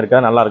கிராக்ல ஒண்ணுமே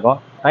இருக்காது, நல்லா இருக்கும்.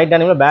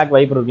 டைட்டானியம்ல பேக்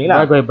வைப்பர் இருக்கீங்களா?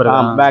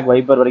 பேக்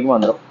வைப்பர் வரைக்கும்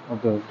வந்துடும்.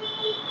 ஓகே,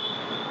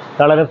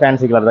 கலர்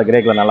ஃபேன்சி கலர் தான்,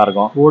 கிரே கலர் நல்லா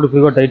இருக்கும். Ford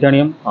Figo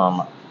titanium.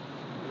 ஆமா,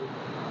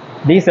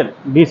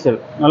 டீசல்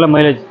நல்ல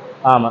மைலேஜ்.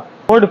 ஆமா,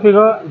 ஃபோர்டு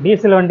ஃபிகோ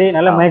டீசல் வண்டி,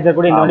 நல்ல மைலேஜ்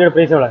கூட. இந்த வண்டியோட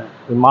பிரைஸ் எவ்வளவு?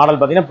 மாடல்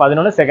பாத்தீங்கன்னா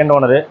 11 செகண்ட்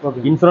ஓனர்.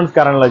 இன்சூரன்ஸ்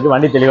காரன்ல இருக்கு,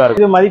 வண்டி தெளிவா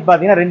இருக்கு. இது மதிப்பு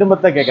பாத்தீங்கன்னா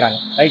 2.10 கேக்குறாங்க.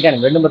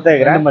 டைட்டானியம் 2.10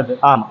 கேக்குறாங்க.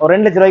 ஆமா, ஒரு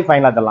 2 லட்ச ரூபாய்க்கு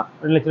ஃபைனலா தரலாம்.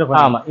 2 லட்ச ரூபாய்.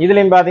 ஆமா,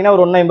 இதுலயும் பாத்தீங்கன்னா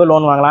ஒரு 150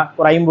 லோன் வாங்கலாம்.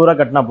 ஒரு 50 ரூபா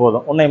கட்டினா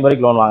போதும், 150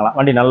 ரூபாய்க்கு லோன் வாங்கலாம்.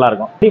 வண்டி நல்லா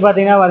இருக்கும். இது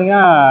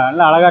பாத்தீங்கன்னா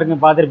நல்லா அழகா இருக்கு,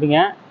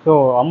 பாத்திருப்பீங்க. ஸோ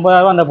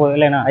 50,000 இருந்தால் போதும்,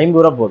 இல்லைன்னா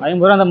 50 ரூபா போதும்.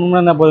 50 ரூபா அந்த 3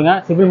 இருந்தால் போதுங்க.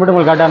 சிபில் மட்டும்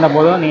உங்களுக்கு கரெக்டாக இருந்தால்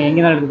போதும். நீங்கள் எங்கே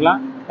இருந்தாலும் எடுத்துக்கலாம்.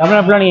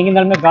 தமிழ்நாட்டில் நீங்கள் எங்கே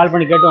இருந்தாலுமே கால்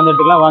பண்ணி கேட்டு வந்து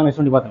எடுத்துக்கலாம். வாங்க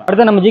சொல்லி பார்க்கலாம்.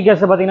 அடுத்து நம்ம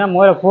ஜிகேஎஸ் பார்த்தீங்கன்னா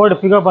முதல்ல ஃபோர்டு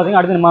ஃபிகோ பார்த்தீங்கன்னா,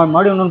 அடுத்து நம்ம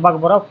மறுபடியும் ஒன்று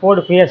பார்க்க போகிறோம்.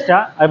 ஃபோர்டு ஃபியஸ்டா,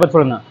 அதை பற்றி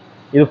சொல்லுங்க.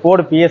 இது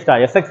ஃபோர்டு ஃபியஸ்டா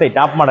SXI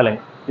டாப் மாடலுங்க.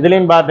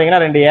 இதுலேயும் பார்த்தீங்கன்னா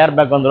 2 ஏர்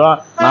பேக் வந்துடும்,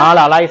 4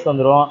 அலாய்ஸ்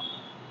வந்துடும்.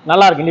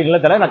 நல்லா இருக்கும்.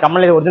 இண்டியன் தர நான்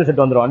கம்மலே ஒரிஜினல்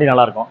செட் வந்துடும். வண்டி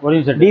நல்லா இருக்கும்.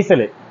 ஒரிஜினல் செட்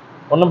டீசல்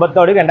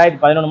 1.10 வரைக்கும்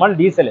 2011 model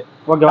diesel.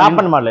 Okay,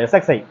 top model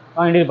SXI.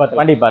 வாங்க பார்த்து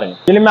வண்டி பாருங்க.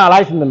 இதுலேயுமே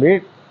அலாய்ஸ் தம்பி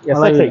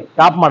SXI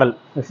டாப் மாடல்.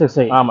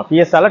 SXI ஆமா,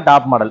 பிஎஸ்ஆல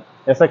டாப் மாடல்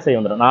SXI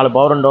வந்துடும். 4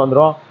 பவர் விண்டோ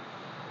வந்துடும்,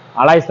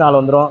 அலாய்ஸ் 4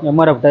 வந்துடும்,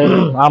 MRF டயர்.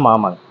 ஆமா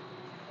ஆமாங்க,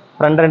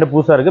 ஃப்ரண்ட் 2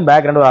 புதுசா இருக்கு,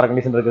 பேக் 2 வேற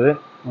கண்டிஷன் இருக்குது.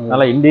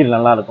 நல்லா இன்டீரியர்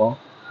நல்லா இருக்கும்.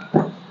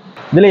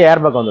 இதுல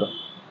ஏர் பேக் வந்துடும்,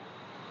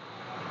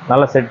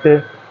 நல்ல செட்டு,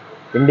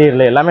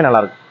 இன்டீரியர்ல எல்லாமே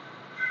நல்லா இருக்கும்.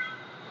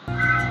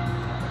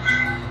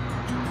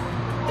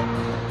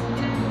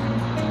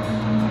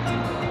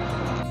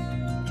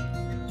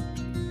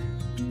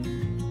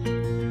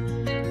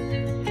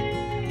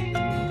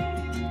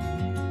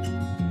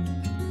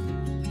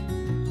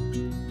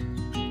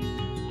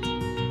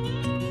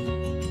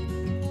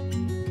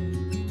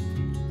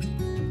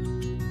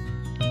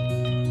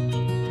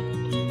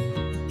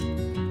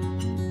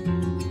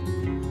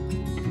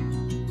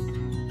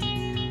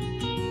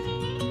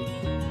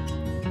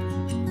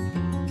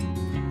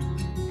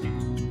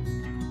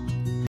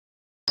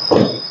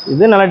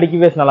 இது நல்லா டிக்கி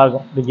பேஸ் நல்லா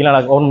இருக்கும். டிக்கி நல்லா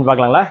இருக்கும். ஓன்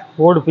பார்க்கலாங்களா?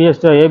 Ford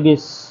Fiesta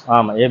ABS.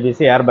 ஆமாம்,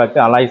 ஏபிசி, ஏர் பேக்,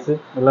 அலாய்ஸ்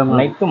எல்லாம்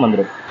அனைத்தும்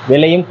வந்துடும்.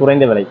 விலையும்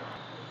குறைந்த விலை.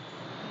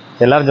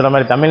 எல்லாரும் சொல்ற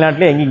மாதிரி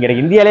தமிழ்நாட்டிலே எங்கேயும்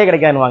கிடைக்கும், இந்தியாவிலே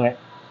கிடைக்காதுவாங்க.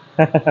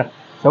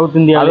 சவுத்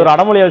இந்தியா அது ஒரு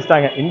அடமொழியை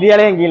வச்சுட்டாங்க,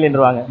 இந்தியாவிலே எங்கேயும்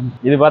நின்றுவாங்க.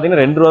 இது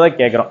பார்த்தீங்கன்னா 2 ரூபா தான்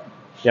கேட்குறோம்.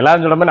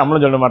 எல்லாரும் சொல்ற மாதிரி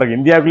நம்மளும் சொல்ல மாட்டோம்,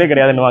 இந்தியாவுக்குள்ளே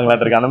கிடையாதுன்னு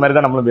வாங்கலாட்டிருக்கு. அந்த மாதிரி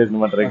தான் நம்மளும்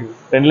பேசணும் மாட்டிருக்கு.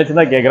 2 லட்சம்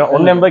தான் கேட்குறோம்.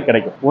 180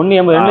 கிடைக்கும்.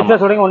 180 2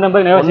 லட்சம் சொல்றீங்க.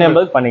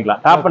 180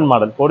 பண்ணிக்கலாம். Top and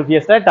model Ford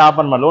Fiesta top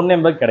and model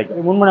 180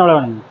 கிடைக்கும். முன்பணம் எவ்வளோ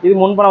வேணுங்க? இது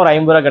முன்பணம் ஒரு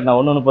 50 ரூபா கட்டினா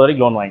 130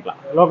 வரைக்கும் லோன் வாங்கிக்கலாம்.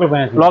 Local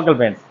finance. லோக்கல்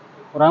ஃபைனான்ஸ்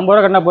ஒரு 50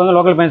 ரூபா கட்டினா போதுங்க,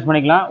 லோக்கல் ஃபைனான்ஸ்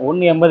பண்ணிக்கலாம்.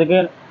 180க்கு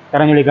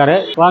தரேன்னு சொல்லிக்காரு.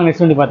 வாங்க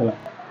நெக்ஸ்ட் வண்டி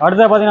பார்த்துக்கலாம்.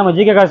 அடுத்தது பார்த்தீங்கன்னா நம்ம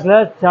ஜிகே காசில்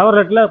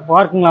செவர்லெட்டில்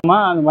பார்க்குங்களாமா,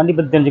 அந்த வண்டி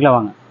பற்றி தெரிஞ்சுக்கலாம்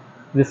வாங்க.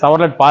 இது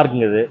செவர்லெட்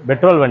பார்க்குங்க. இது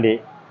பெட்ரோல் வண்டி,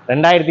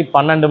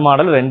 2012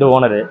 model, 2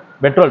 owner,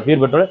 petrol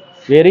pure petrol,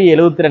 வெறும்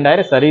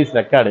 72,000 சர்வீஸ்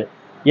ரெக்கார்டு.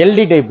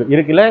 எல்டி டைப்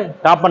இருக்குல்ல,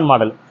 top and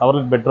model.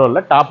 Chevrolet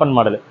பெட்ரோலில் top and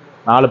model,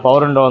 4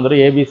 power window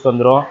வந்துடும், ஏபிஎஸ்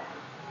வந்துடும்,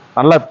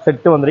 நல்லா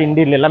செட்டு வந்துடும்,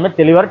 இன்டீரியல் எல்லாமே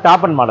தெளிவாக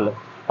டாப் அண்ட் மாடல்.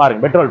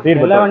 பாருங்க பெட்ரோல்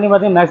பியூர். எல்லா வண்டி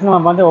பார்த்தீங்கன்னா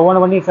மேக்ஸிமம் வந்து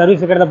ஒவ்வொரு வண்டி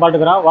சர்வீஸ் ரெக்கார்டை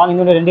பார்த்துக்கிறோம். வாங்க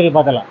இந்த 2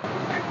 பார்த்தலாம்.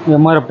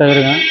 எம்ஆர்எஃப்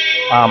டயருங்க.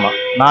 ஆமாம்,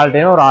 4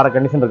 டைம் ஒரு 6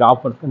 கண்டிஷன் இருக்கும்,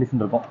 ஆஃப்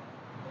கண்டிஷன் இருக்கும்.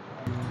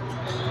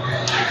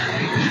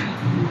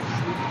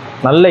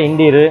 நல்ல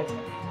இன்டீரியர்,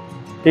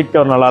 சீட்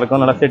கவர் நல்லா இருக்கும்,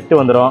 நல்லா செட்டு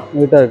வந்துடும்,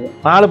 நீட்டாக இருக்கும்.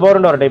 4 பவர்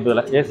விண்டோ வர டைப்.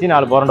 இதில் ஏசி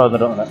 4 பவர் விண்டோ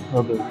வந்துடும்.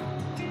 ஓகே.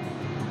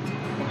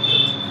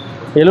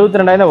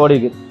 72,000 ஓடி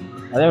இருக்கு.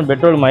 அதே மாதிரி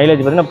பெட்ரோல்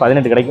மைலேஜ் பார்த்தீங்கன்னா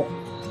 18 கிடைக்கும்.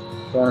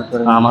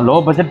 ஆமாம், லோ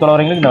பட்ஜெட்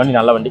தொலைவரங்களுக்கு இந்த வண்டி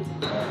நல்ல வண்டி.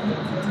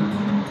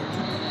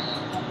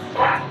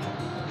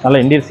 நல்ல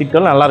இன்டீரியர், சீட்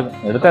கவர் நல்லா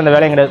இருக்கும். எடுத்து அந்த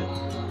வேலையும் கிடையாது.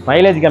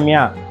 மைலேஜ்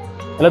கம்மியா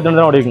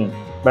 72 ஓடி இருக்குங்க,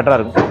 பெட்டராக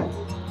இருக்கும்.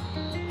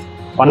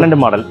 12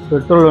 மாடல்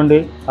பெட்ரோல்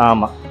வண்டி.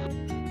 ஆமாம்.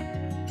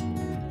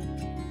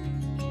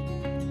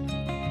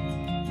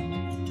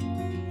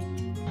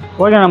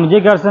 ஓகே, நம்ம ஜி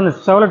கார்ஸ் அந்த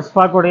செவர்லெட்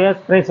ஸ்பார்க்கோடைய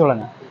ப்ரைஸ்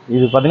சொல்லுங்க.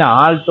 இது பார்த்தீங்கன்னா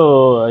ஆல்டோ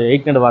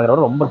 800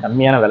 வாங்குறவங்க ரொம்ப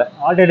கம்மியான விலை.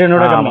 ஆல்டோ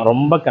 800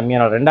 ரொம்ப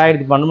கம்மியான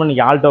 2012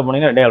 நீங்கள் ஆல்டோ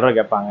போனீங்கன்னா 2000 ரூபா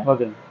கேட்பாங்க.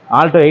 ஓகே.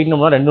 ஆல்டோ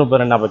 800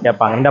 232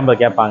 கேட்பாங்க, 250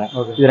 கேட்பாங்க.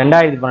 இது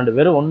 2012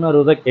 பேர்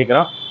 160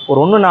 கேட்குறோம். ஒரு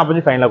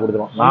 145 ஃபைனலாக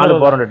கொடுத்துருவோம். 4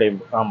 பவர் விண்டோ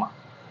டைப். ஆமாம்,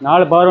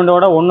 4 பவர்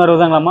விண்டோட 160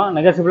 தாங்களாமா.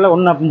 நெகசிபிளில்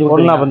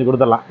 145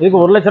 கொடுத்துடலாம்.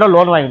 இதுக்கு 1 லட்ச ரூபா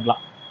லோன்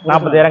வாங்கிக்கலாம்.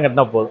 40,000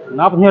 கட்டினா போதும்.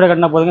 40,000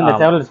 கட்டினா போதுங்க. இந்த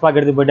செவர்லெட் ஸ்பார்க்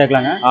எடுத்து போயிட்டே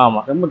இருக்கலாங்க.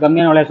 ஆமாம், ரொம்ப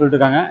கம்மியான விலையை சொல்லிட்டு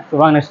இருக்காங்க.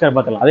 வாங்க நெக்ஸ்ட் கார்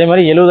பார்த்துலாம். அதே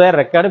மாதிரி 70,000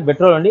 ரெக்கார்டு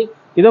பெட்ரோல் வண்டி.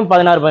 இதுவும்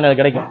 16-17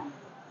 கிடைக்கும்.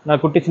 நான்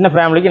குட்டி சின்ன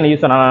ஃபேமிலிக்கு என்ன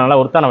யூஸ் பண்ண நல்லா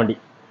ஒருத்தான வண்டி.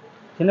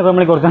 சின்ன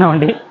ஃபேமிலிக்கு ஒருத்தான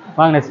வண்டி.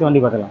 வாங்க நெக்ஸ்ட்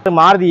வண்டி பார்த்துலாம்.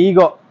 Maruti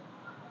ego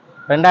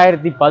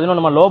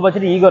 2011 low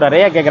budget. Ego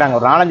நிறைய கேட்குறாங்க.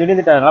 ஒரு 4-5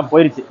 வண்டி நல்லா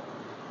போயிடுச்சு.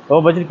 லோ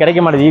பட்ஜெட்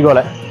கிடைக்க மாட்டேது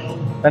ஈகோவில்.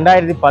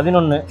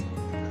 2011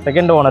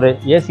 செகண்ட் ஓனரு,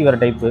 ஏசி வர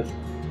டைப்பு,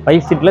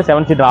 5 சீட்டில்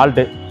 7 சீட்டர்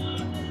ஆல்ட்டு.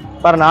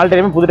 பாரு 4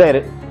 டைமே புது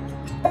டயரு.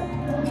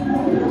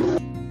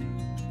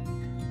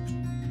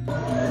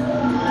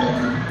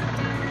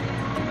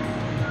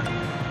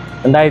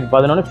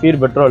 2011 பியூர்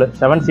பெட்ரோல்,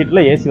 7 சீட்டில்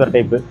ஏசி வர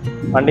டைப்பு.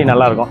 வண்டி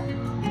நல்லாயிருக்கும்.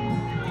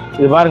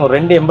 இது பாருங்க, ஒரு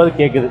 280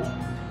 கேட்குது.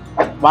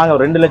 வாங்க,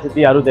 ஒரு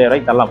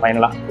 2,60,000 தரலாம்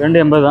ஃபைனலாக.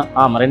 280 தான்.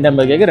 ஆமாம்,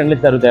 280 கேட்கு,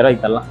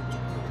 2,60,000 தரலாம்.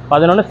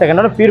 11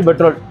 செகண்ட் ஓனர், பியூர்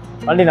பெட்ரோல்.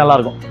 வண்டி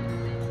நல்லாயிருக்கும்.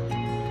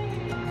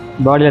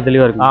 பாடியில்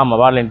தெளிவாக இருக்கும். ஆமாம்,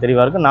 பாடிலைன்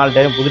தெளிவாக இருக்கும். 4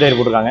 டயரும் புது டயர்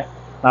போட்டிருக்காங்க,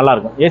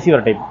 நல்லாயிருக்கும். ஏசி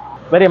வர டைப்.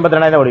 வேறு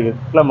 82,000 ஓடிக்குது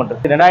kilometre.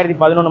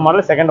 2011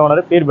 model, second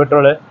owner, pure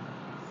petrol,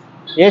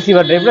 AC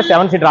வர டைப்பில்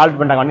 7 சீட்டர் ஆல்ட்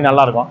பண்ணிட்டாங்க. வண்டி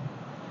நல்லாயிருக்கும்.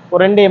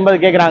 ஒரு 280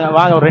 கேட்குறாங்க.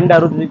 வாங்க, ஒரு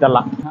 265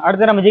 தரலாம்.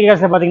 அடுத்து நம்ம ஜிகே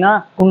காசில் பார்த்தீங்கன்னா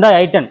ஹுண்டாய்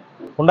i10.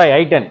 ஹுண்டாய்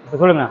i10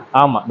 சொல்லுங்க.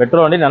 ஆமாம்,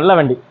 பெட்ரோல் வண்டி நல்ல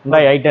வண்டி.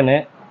 ஹுண்டாய் i10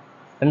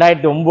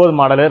 2009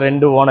 மாடலு,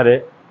 2 ஓனரு,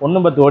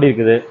 110 ஓடி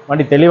இருக்குது.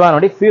 வண்டி தெளிவான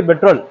வண்டி, பியூர்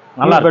பெட்ரோல்,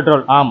 நல்லா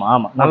பெட்ரோல். ஆமாம்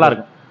ஆமாம், நல்லா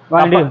இருக்கும்.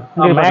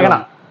 மேகனா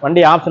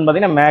வண்டி ஆப்ஷன்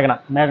பார்த்தீங்கன்னா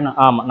மேகனா.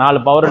 ஆமாம்,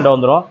 4 பவர் விண்டோ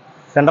வந்துடும்,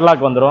 சென்ட்ரல்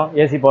லாக் வந்துடும்,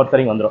 ஏசி பவர்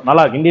ஸ்டீரிங் வந்துடும்.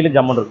 நல்லா இருக்கும். இண்டியில்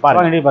ஜம்மன் இருக்கு.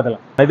 பாருங்க,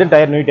 பார்த்தலாம். இது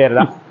டயர் நியூ டயர்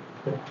தான்.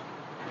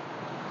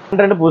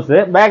 2 புதுசு.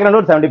 பேக்ரவுண்ட்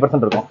ஒரு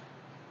 70% இருக்கும்.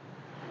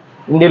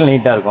 இண்டியில்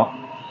நீட்டாக இருக்கும்.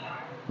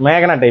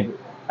 மேகனா டைப்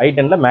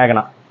i10ல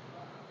மேகனா.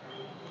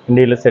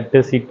 இண்டியில் செட்டு,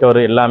 சீட் கவர்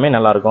எல்லாமே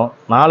நல்லாயிருக்கும்.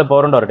 4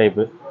 பவர் விண்டோ ஒரு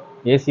டைப்பு.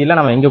 ஏசியில்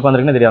நம்ம எங்கே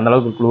உட்காந்துருக்குன்னு தெரியும், அந்த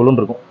அளவுக்கு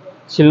குழுன்னு இருக்கும்.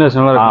 சில்னஸ்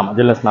நல்லா இருக்கும். ஆமாம்,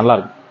 ஜில்னஸ் நல்லா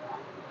இருக்கும்.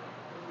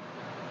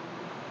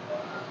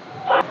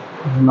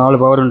 4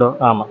 பவர் விண்டோ.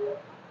 ஆமாம்,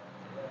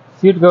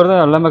 சீட் கவர்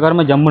தான் எல்லாமே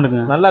காரமாக ஜம்முன்னு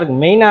இருக்குங்க. நல்லா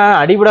இருக்கும். மெயினாக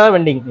அடிபடாத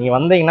வண்டிங்க. நீங்கள்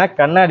வந்தீங்கன்னா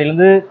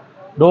கண்ணாடியிலேருந்து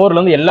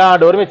டோர்லேருந்து எல்லா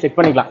டோருமே செக்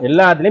பண்ணிக்கலாம்.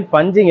 எல்லாத்துலேயும்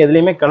பஞ்சிங்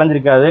எதுலேயுமே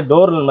கலைஞ்சிருக்காது.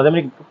 டோரில் அதே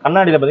மாதிரி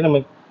கண்ணாடியில்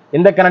பார்த்தீங்கன்னா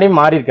எந்த கண்ணாடியும்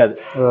மாறி இருக்காது.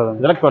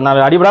 இதெல்லாம்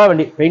நான் அடிபடாத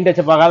வண்டி, பெயிண்ட்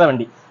வச்ச பார்க்காத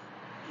வண்டி.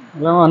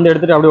 எல்லாம் வந்து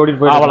எடுத்துகிட்டு அப்படியே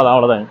ஓடிட்டு போய்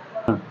அவ்வளோதான்.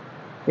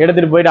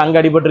 எடுத்துகிட்டு போயிட்டு அங்கே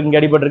அடிபட்டுருக்கு, இங்கே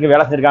அடிபட்டுருக்கு,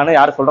 வேலை செஞ்சிருக்காங்க,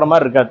 யாரும் சொல்கிற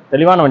மாதிரி இருக்காது.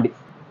 தெளிவான வண்டி.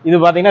 இது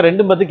பார்த்தீங்கன்னா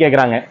 210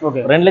 கேட்குறாங்க.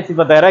 ஓகே,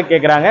 2,10,000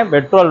 கேட்குறாங்க.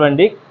 பெட்ரோல்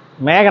வண்டி,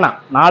 மேகனா,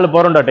 4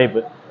 பவர் விண்டோ டைப்பு,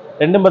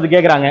 210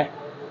 கேட்குறாங்க.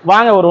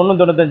 வாங்க, ஒரு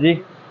 195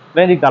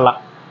 ரேஞ்சுக்கு தரலாம்.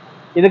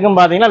 இதுக்கும்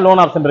பார்த்தீங்கன்னா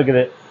லோன் ஆப்ஷன்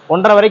இருக்குது.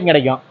 1.5 வரைக்கும்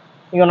கிடைக்கும்.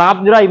 நீங்கள்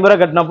 45 ரூபா 50 ரூபா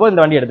கட்டினப்போ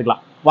இந்த வண்டி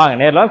எடுத்துக்கலாம். வாங்க,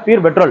 நேரில்.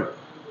 பியூர் பெட்ரோல்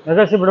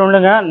நெகோசியபிள்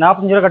உண்டுங்க.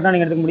 45 ரூபா கட்டினா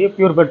நீங்கள் எடுத்துக்க முடியும்.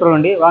 பியூர் பெட்ரோல்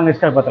வண்டி. வாங்க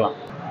நெக்ஸ்ட் பார்த்தலாம்.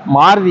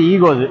 மாருதி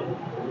ஈகோ. இது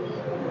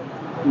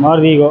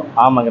மாருதி ஈகோ.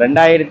 ஆமாங்க,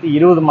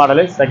 2020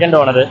 மாடலு, செகண்ட்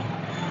ஓனரு,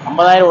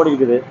 50,000 ஓடி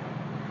இருக்குது.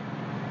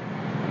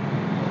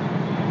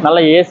 நல்ல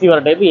ஏசி வர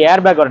டைப்பு,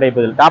 ஏர் பேக் வர டைப்.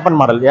 இதில் top and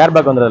model, air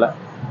bag வந்துடுதுல.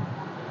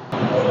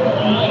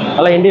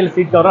 நல்லா இண்டியல்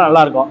சீட் கவரும்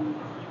நல்லா இருக்கும்.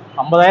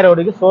 50,000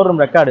 ஓடிக்கு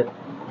ஷோரூம் ரெக்கார்டு.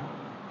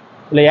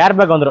 இல்லை ஏர்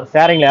பேக் வந்துடும்,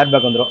 ஸ்டேரிங்கில் ஏர்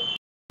பேக் வந்துடும்.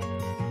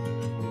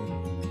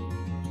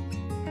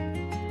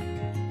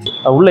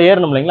 உள்ள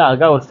ஏறணும் இல்லைங்களா,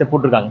 அதுக்காக ஒரு ஸ்டெப்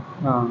போட்டிருக்காங்க.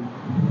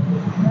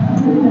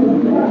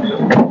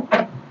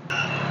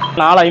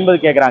 450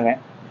 கேட்குறாங்க.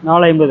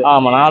 450.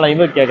 ஆமாம்,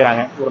 450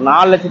 கேட்குறாங்க. ஒரு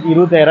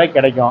 4,20,000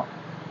 கிடைக்கும்.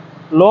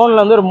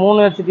 லோனில் வந்து ஒரு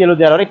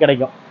 3,70,000 வரை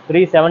கிடைக்கும்.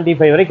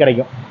 375 வரை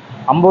கிடைக்கும்.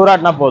 50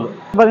 ரூபாட்னா போதும்.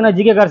 பார்த்தீங்கன்னா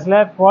ஜிகே கார்ஸில்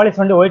குவாலிஸ்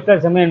வண்டி ஒயிட்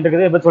கலர் செம்மையாக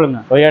இருக்குது. இப்போ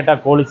சொல்லுங்கள். Toyota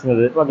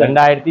கோலிஸுங்குது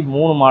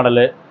 2003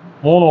 model,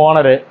 3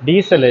 owner,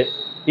 diesel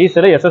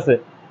SS,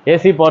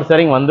 AC power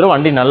steering வந்துடும்.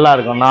 வண்டி நல்லா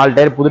இருக்கும். 4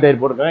 டயர் புது டயர்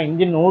போட்டுருக்காங்க.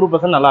 இன்ஜின்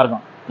 100% நல்லா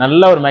இருக்கும்.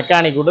 நல்ல ஒரு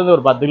மெக்கானிக் விட்டு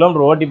ஒரு 10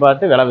 கிலோமீட்டர் ஓட்டி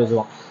பார்த்து விலை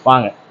பேசுவோம்.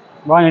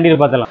 வாங்க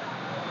இண்டியில் பார்த்தலாம்.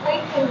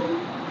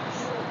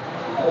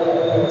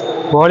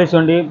 கோலிஸ்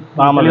வண்டி.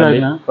 ஆமாம்,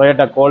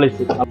 டொயோட்டா கோலிஸ்.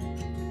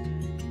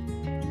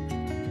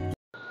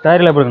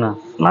 டயரில் எப்படி இருக்குண்ணா?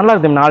 நல்லா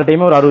இருக்குது. 4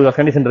 டைமே ஒரு 60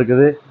 கண்டிஷன்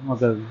இருக்குது.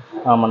 ஓகே.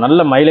 ஆமாம்,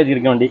 நல்ல மைலேஜ்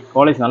இருக்க வண்டி.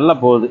 கோலிஸ் நல்லா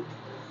போகுது.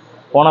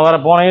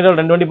 போன இயர்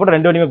 2 வண்டி போட்டு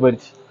 2 வண்டியுமே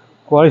போயிடுச்சு.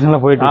 கோலிஸ்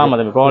நல்லா போயிட்டு. ஆமாம்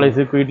தம்பி,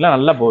 கோலிஸ் குயிட்லாம்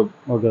நல்லா போகுது.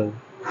 ஓகே.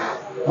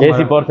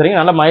 ஏசி பவர் ஸ்டீரிங்,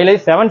 நல்ல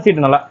மைலேஜ். 7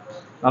 சீட் நல்லா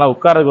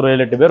உட்காரதுக்கு ஒரு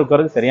 7-8 பேர்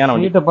உட்காரதுக்கு சரியான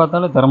வண்டி. சீட்டை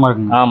பார்த்தாலும் தரமாக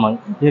இருக்குங்க. ஆமாங்க,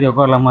 சரி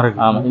உட்காரலாமா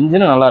இருக்கு. ஆமாம்,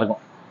 இன்ஜினும் நல்லா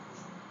இருக்கும்.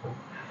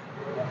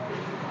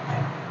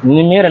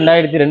 இனிமே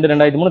 2002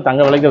 2003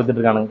 தங்க விலைக்கு வித்துட்டு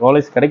இருக்கானுங்க.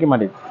 கோலிஸ் கிடைக்க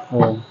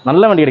மாட்டேங்குது.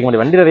 நல்ல வண்டி கிடைக்க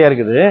மாட்டேங்குது. வண்டி நிறையா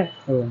இருக்குது,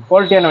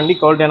 குவாலிட்டியான வண்டி,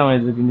 குவாலிட்டியான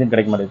இன்ஜின்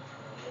கிடைக்க மாட்டேங்குது.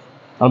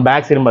 நம்ம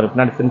பேக் சீரும் பாருங்க,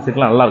 பின்னாடி ஃப்ரண்ட்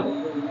சீட்லாம் நல்லா இருக்கும்.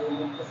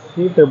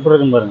 சீட் எப்படி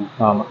இருக்குன்னு பாருங்க.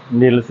 ஆமாம்,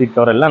 இந்தியில் சீட்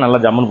கவர் எல்லாம் நல்லா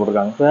ஜம்முன்னு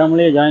போட்டுருக்காங்க.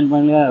 ஃபேமிலியை ஜாயின்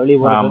பண்ணி வெளியே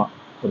போகலாம். ஆமாம்,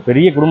 ஒரு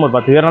பெரிய குடும்பம், ஒரு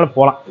 10 பேர்னாலும்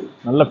போகலாம்.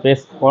 நல்ல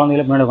பேஸ்,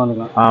 குழந்தைங்கள பின்னாடி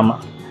உட்காந்துக்கலாம்.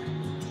 ஆமாம்,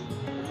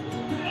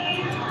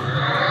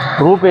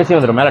 ரூப் ஏசி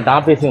வந்துடும். மேலே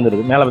டாப் ஏசி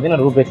வந்துருக்கு. மேலே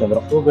பார்த்தீங்கன்னா ரூப் ஏசி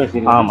வந்துடும். ரூப்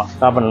ஏசி. ஆமாம்,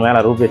 டாப் பண்ண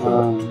மேலே ரூப் ஏசி.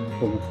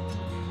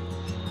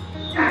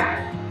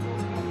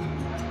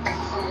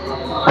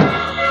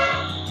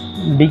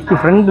 டிக்கி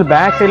ஃப்ரண்ட்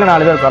பேக் சைடில்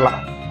 4 பேர் உட்காரலாம்.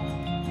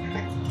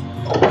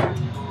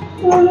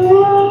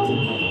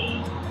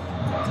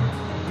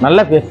 நல்ல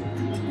ஸ்பேஸ்,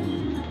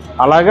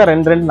 அழகாக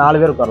 2-4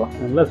 பேர் உட்காரலாம்.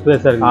 நல்ல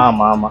ஸ்பேஸாக இருக்கு.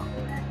 ஆமாம் ஆமாம்,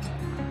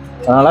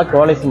 அதனால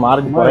குவாலிட்டி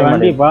மார்க்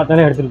வண்டி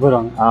பார்த்தாலே எடுத்துகிட்டு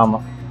போயிடுவாங்க.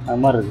 ஆமாம், அது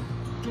மாதிரி இருக்கு.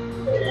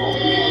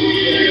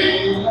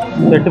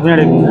 செட்டு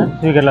பின்னாடி இருக்குங்க,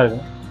 ஸ்பீக்கர்லாம்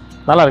இருக்குது.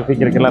 நல்லா இருக்குது,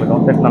 ஸ்பீக்கருக்கெல்லாம்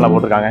இருக்கும். செட் நல்லா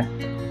போட்டிருக்காங்க.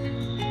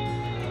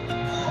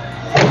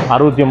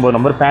 69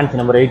 number,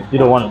 fancy number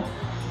 801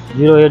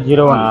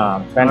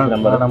 fancy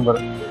number.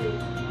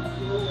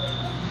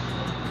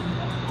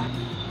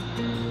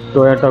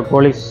 Toyota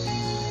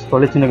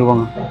கோலிஸ்னுக்கு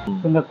போங்க.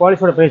 இந்த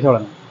கோலிஸோட ப்ரைஸ் எவ்வளோ?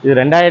 இது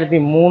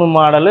 2003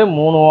 மாடலு,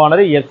 3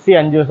 ஓனர், எஃப்சி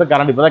 5 வருஷம்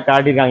கரண்ட். இப்போ தான்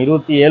காட்டியிருக்காங்க.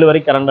 27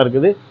 வரைக்கும் கரண்ட்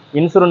இருக்குது.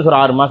 இன்சூரன்ஸ் ஒரு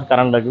 6 மாதம்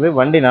கரண்ட் இருக்குது.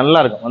 வண்டி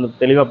நல்லா இருக்கும், வந்து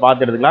தெளிவாக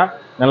பார்த்து எடுத்துக்கலாம்.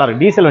 நல்லா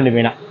இருக்கும். டீசல் வண்டி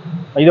மெயினாக.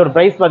 இதோட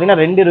ப்ரைஸ் பார்த்தீங்கன்னா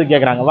 2,20,000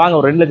 கேட்குறாங்க. வாங்க,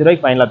 ஒரு 2 லட்ச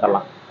ரூபாய்க்கு ஃபைனலாக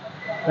தரலாம்.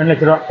 2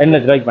 லட்ச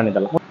ரூபாய்க்கு பண்ணி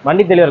தரலாம்.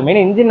 வண்டி தெளிவாக இருக்கும்.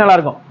 மெயினாக இன்ஜின்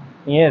நல்லாயிருக்கும்.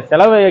 நீங்கள்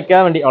செலவு வைக்காத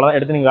வண்டி, அவ்வளோதான்.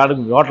 எடுத்து நீங்கள்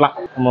வாடகைக்கு ஓட்டலாம்.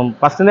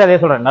 ஃபஸ்ட்டு அதே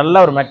சொல்கிறேன், நல்ல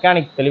ஒரு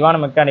மெக்கானிக், தெளிவான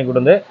மெக்கானிக்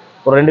வந்து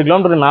ஒரு 2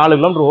 கிலோமீட்டர் 4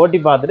 கிலோமீட்டர் ஓட்டி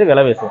பார்த்துட்டு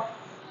விலை பேசுவோம்.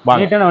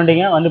 நீட்டான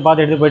வண்டிங்க, வந்து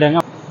பார்த்து எடுத்து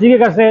போயிட்டாங்க. ஜிகே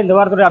கார்ஸ் இந்த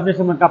வாரத்தோட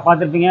அப்டேஷன்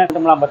பார்த்துருப்பீங்க.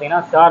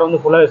 பார்த்தீங்கன்னா ஸ்டார் வந்து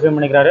ஃபுல்லாக ரிசீவ்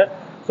பண்ணிக்கிறாரு.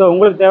 ஸோ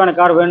உங்களுக்கு தேவையான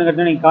கார்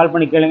வேணுங்கிறது நீங்கள் கால்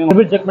பண்ணி கேளுங்க.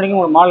 மொபைல் செக் பண்ணிங்க,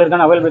 ஒரு மால்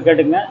இருக்கான அவைலபிள்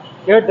கேட்டுங்க.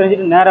 கேட்டு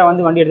தெரிஞ்சுட்டு நேராக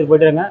வந்து வண்டி எடுத்துகிட்டு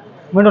போயிட்டுருங்க.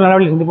 மீண்டும் நல்ல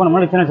வழி சந்திப்போம்.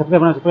 நம்ம சேனல்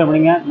சப்ஸ்கிரைப்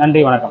பண்ணுங்க.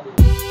 நன்றி, வணக்கம்.